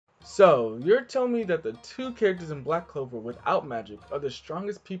So, you're telling me that the two characters in Black Clover without magic are the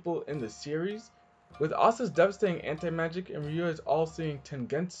strongest people in the series? With Asa's devastating anti-magic and Ryuya's all-seeing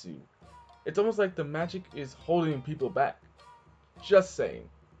Tengentsu, it's almost like the magic is holding people back. Just saying.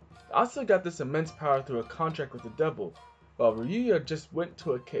 Asa got this immense power through a contract with the devil, while Ryuya just went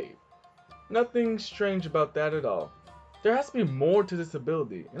to a cave. Nothing strange about that at all. There has to be more to this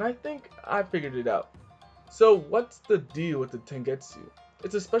ability, and I think I figured it out. So what's the deal with the Tengentsu?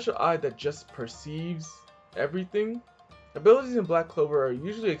 It's a special eye that just perceives everything. Abilities in Black Clover are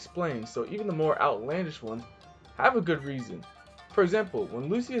usually explained, so even the more outlandish ones have a good reason. For example, when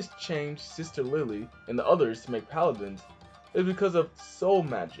Lucius changed Sister Lily and the others to make paladins, it was because of soul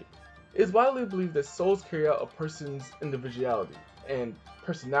magic. It is widely believed that souls carry out a person's individuality and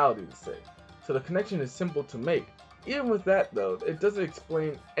personality to say, so the connection is simple to make. Even with that though, it doesn't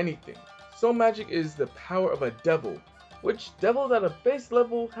explain anything. Soul magic is the power of a devil, which devils at a base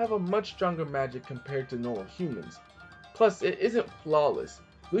level have a much stronger magic compared to normal humans. Plus, it isn't flawless.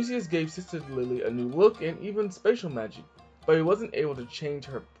 Lucius gave Sister Lily a new look and even spatial magic, but he wasn't able to change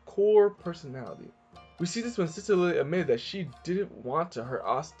her core personality. We see this when Sister Lily admitted that she didn't want to hurt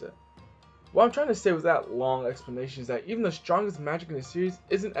Asta. What I'm trying to say with that long explanation is that even the strongest magic in the series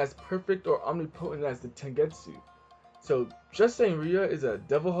isn't as perfect or omnipotent as the Tengentsu. So just saying Ryuya is a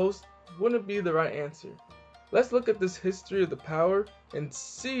devil host wouldn't be the right answer. Let's look at this history of the power and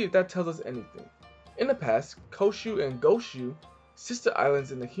see if that tells us anything. In the past, Koshu and Goshu, sister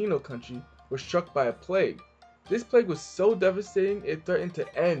islands in the Hino country, were struck by a plague. This plague was so devastating it threatened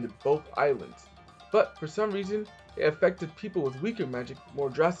to end both islands. But for some reason, it affected people with weaker magic more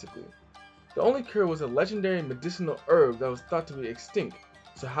drastically. The only cure was a legendary medicinal herb that was thought to be extinct.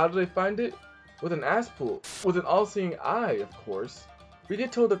 So how do they find it? With an ass pool, with an all-seeing eye, of course. We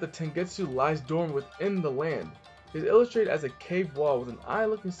get told that the Tengentsu lies dormant within the land. It is illustrated as a cave wall with an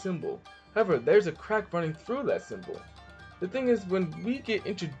eye-looking symbol. However, there's a crack running through that symbol. The thing is, when we get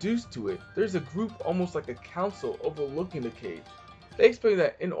introduced to it, there's a group almost like a council overlooking the cave. They explain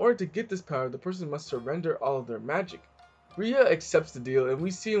that in order to get this power, the person must surrender all of their magic. Ryuya accepts the deal and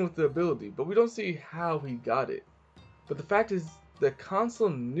we see him with the ability, but we don't see how he got it. But the fact is, the council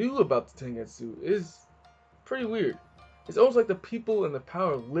knew about the Tengentsu is pretty weird. It's almost like the people and the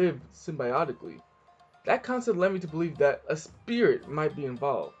power live symbiotically. That concept led me to believe that a spirit might be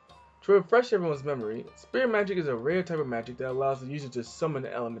involved. To refresh everyone's memory, spirit magic is a rare type of magic that allows the user to summon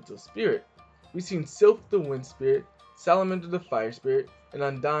an elemental spirit. We've seen Sylph the wind spirit, Salamander the fire spirit, and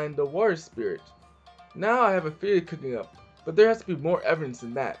Undyne the water spirit. Now I have a theory cooking up, but there has to be more evidence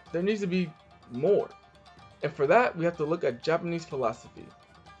than that. There needs to be more. And for that, we have to look at Japanese philosophy.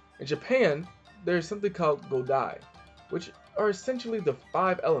 In Japan, there is something called Godai, which are essentially the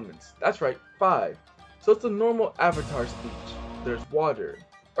 5 elements. That's right, 5. So it's a normal avatar speech. There's water,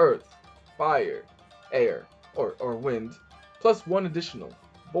 earth, fire, air, or wind, plus 1 additional,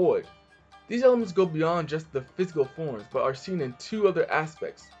 void. These elements go beyond just the physical forms, but are seen in 2 other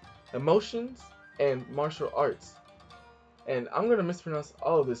aspects, emotions and martial arts. And I'm going to mispronounce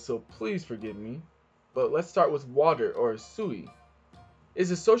all of this, so please forgive me. But let's start with water, or sui. It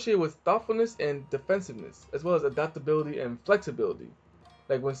is associated with thoughtfulness and defensiveness, as well as adaptability and flexibility.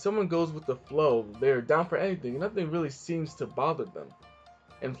 Like when someone goes with the flow, they're down for anything and nothing really seems to bother them.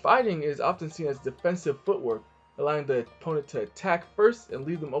 And fighting is often seen as defensive footwork, allowing the opponent to attack first and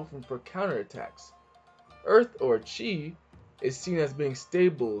leave them open for counterattacks. Earth, or chi, is seen as being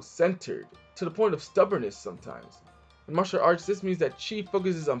stable, centered, to the point of stubbornness sometimes. In martial arts, this means that chi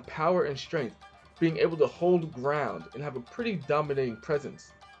focuses on power and strength, being able to hold ground and have a pretty dominating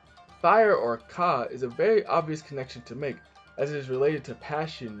presence. Fire, or ka, is a very obvious connection to make, as it is related to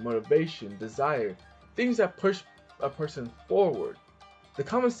passion, motivation, desire, things that push a person forward. The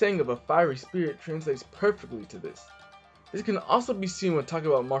common saying of a fiery spirit translates perfectly to this. This can also be seen when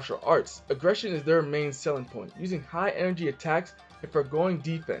talking about martial arts. Aggression is their main selling point, using high energy attacks and foregoing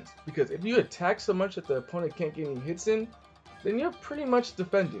defense, because if you attack so much that the opponent can't get any hits in, then you're pretty much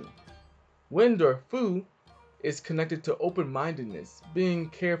defending. Wind, or fu, is connected to open-mindedness, being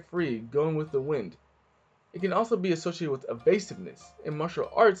carefree, going with the wind. It can also be associated with evasiveness. In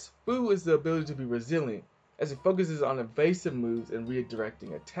martial arts, fu is the ability to be resilient, as it focuses on evasive moves and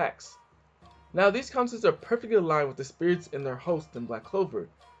redirecting attacks. Now these concepts are perfectly aligned with the spirits and their host in Black Clover.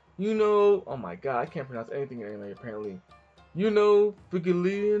 Oh my god, I can't pronounce anything in anime apparently.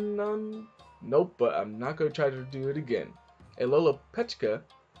 Fugilianon? Nope, but I'm not going to try to do it again. And Lola Pechka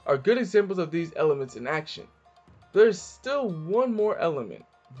are good examples of these elements in action. There's still one more element,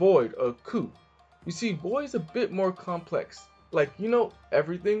 void, or ku. You see, void is a bit more complex. Like,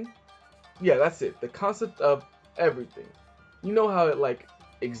 everything? Yeah, that's it. The concept of everything. You know how it,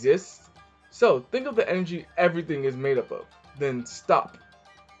 exists. So think of the energy everything is made up of. Then stop.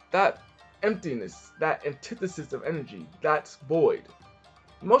 That emptiness, that antithesis of energy, that's void.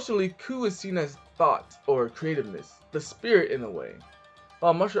 Emotionally, ku is seen as thought or creativeness, the spirit in a way.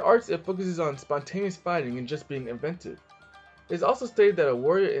 While martial arts, it focuses on spontaneous fighting and just being inventive. It is also stated that a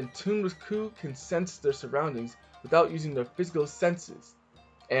warrior in tune with ku can sense their surroundings without using their physical senses.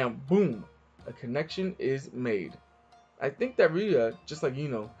 And boom, a connection is made. I think that Ryuya, just like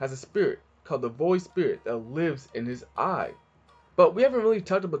has a spirit called the void spirit that lives in his eye. But we haven't really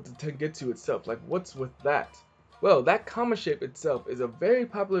talked about the Tengentsu itself, like what's with that? Well, that kama shape itself is a very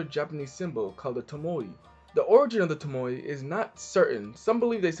popular Japanese symbol called the tomoe. The origin of the tomoe is not certain. Some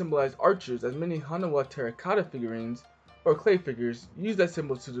believe they symbolize archers, as many Hanawa terracotta figurines or clay figures use that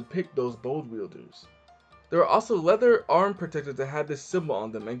symbol to depict those bow wielders. There are also leather arm protectors that had this symbol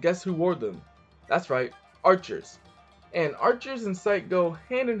on them, and guess who wore them? That's right, archers. And archers and sight go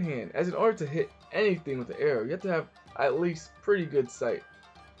hand in hand, as in order to hit anything with an arrow, you have to have at least pretty good sight.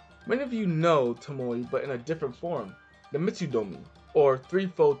 Many of you know tomoe, but in a different form, the mitsudomi, or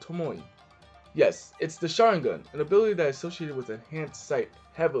threefold tomoe. Yes, it's the Sharingan, an ability that is associated with enhanced sight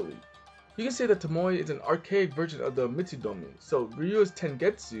heavily. You can say that tomoe is an archaic version of the mitsudomi, so Ryuya's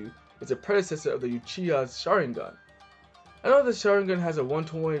Tengentsu is a predecessor of the Uchiha's Sharingan. I know the Sharingan has a one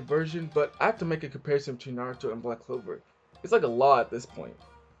tomoe version, but I have to make a comparison between Naruto and Black Clover. It's like a law at this point.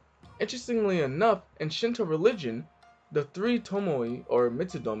 Interestingly enough, in Shinto religion, the three tomoe, or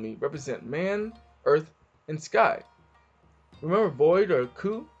mitsudomi, represent man, earth, and sky. Remember void or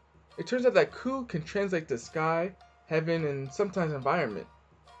ku? It turns out that ku can translate to sky, heaven, and sometimes environment.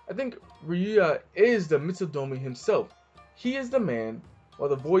 I think Ryuya is the mitsudomi himself. He is the man, while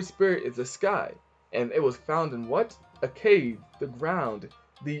the void spirit is the sky. And it was found in what? A cave, the ground,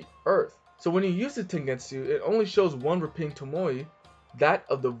 the earth. So when you use the Tengentsu, it only shows one repeating tomoe, that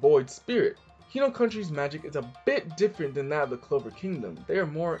of the void spirit. Hino country's magic is a bit different than that of the Clover Kingdom. They are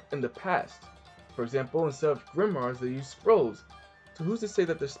more in the past. For example, instead of grimoires, they use scrolls. So who's to say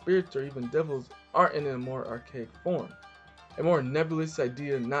that the spirits or even devils aren't in a more archaic form? A more nebulous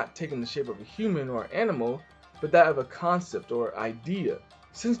idea, not taking the shape of a human or animal, but that of a concept or idea.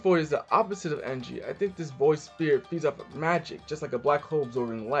 Since void is the opposite of energy, I think this void spirit feeds off of magic, just like a black hole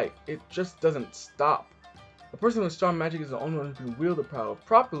absorbing light. It just doesn't stop. A person with strong magic is the only one who can wield the power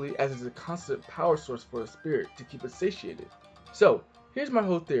properly, as it is a constant power source for a spirit to keep it satiated. So, here's my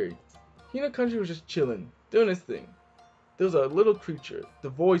whole theory. Hino country was just chilling, doing his thing. There was a little creature, the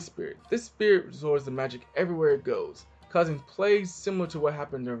void spirit. This spirit absorbs the magic everywhere it goes, causing plagues similar to what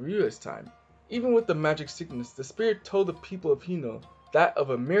happened during Ryuya's time. Even with the magic sickness, the spirit told the people of Hino that of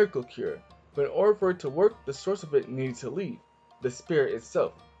a miracle cure, but in order for it to work, the source of it needed to leave, the spirit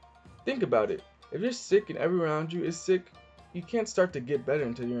itself. Think about it. If you're sick and everyone around you is sick, you can't start to get better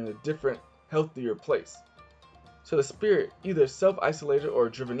until you're in a different, healthier place. So the spirit, either self-isolated or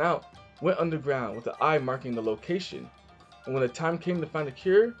driven out, went underground with the eye marking the location. And when the time came to find a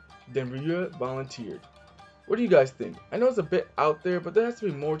cure, then Ryuya volunteered. What do you guys think? I know it's a bit out there, but there has to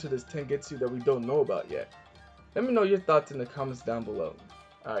be more to this Tengentsu that we don't know about yet. Let me know your thoughts in the comments down below.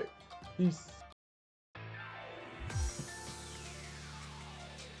 Alright, peace.